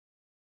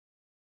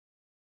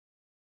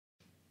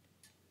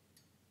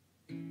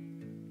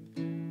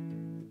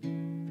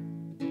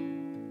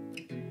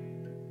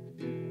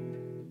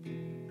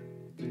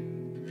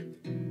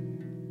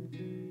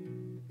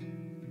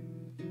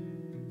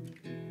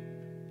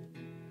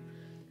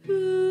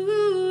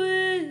Who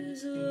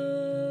is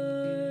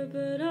Lord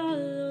but our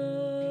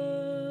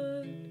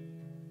Lord?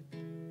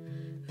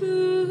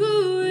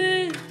 Who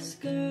is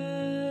God,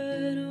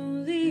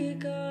 only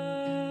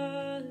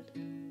God?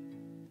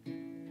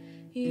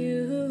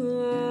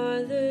 You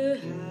are the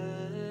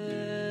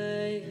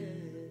highest.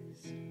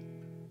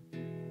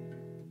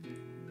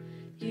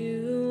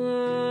 You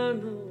are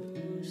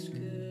most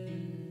good.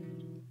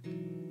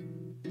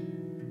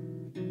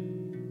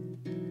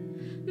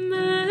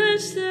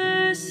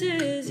 Matchless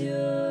is your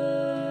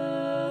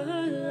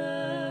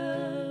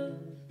love.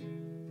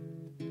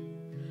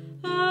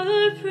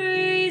 Our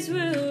praise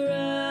will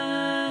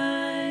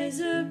rise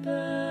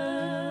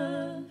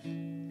above.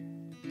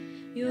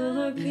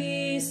 Your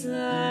peace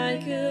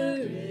like a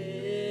river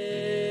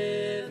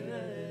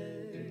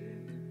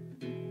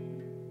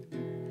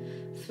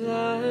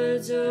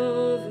floods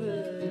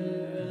over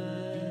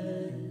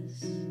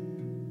us.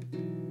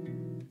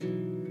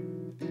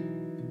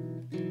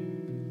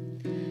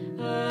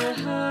 Our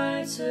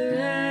hearts are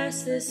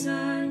restless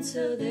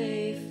until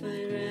they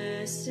find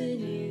rest in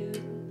you.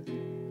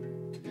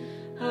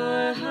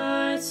 Our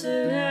hearts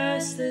are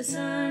restless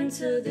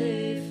until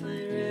they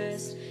find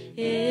rest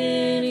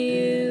in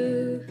you.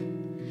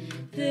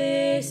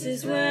 This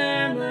is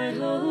where my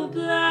hope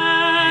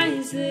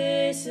lies.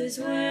 This is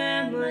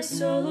where my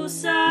soul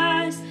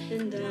sighs,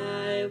 and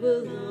I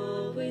will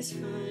always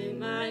find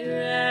my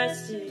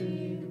rest in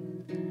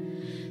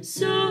you.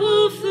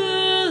 So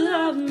full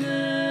of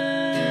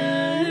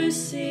mercy,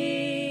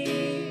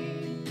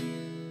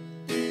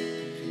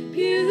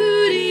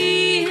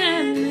 beauty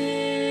and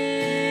mystery.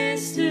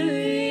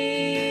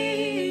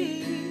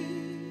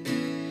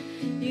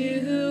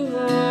 You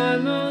are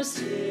most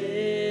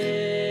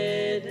hidden,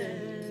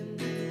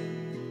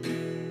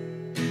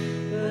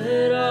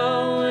 but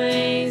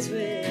always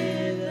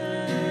with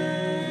us.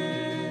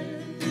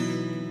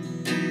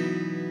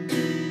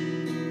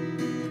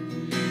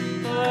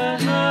 Our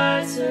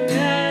hearts are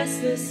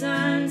restless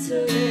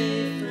until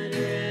they find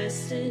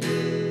rest in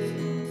you.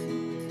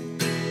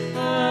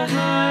 Our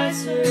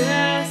hearts are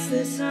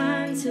restless until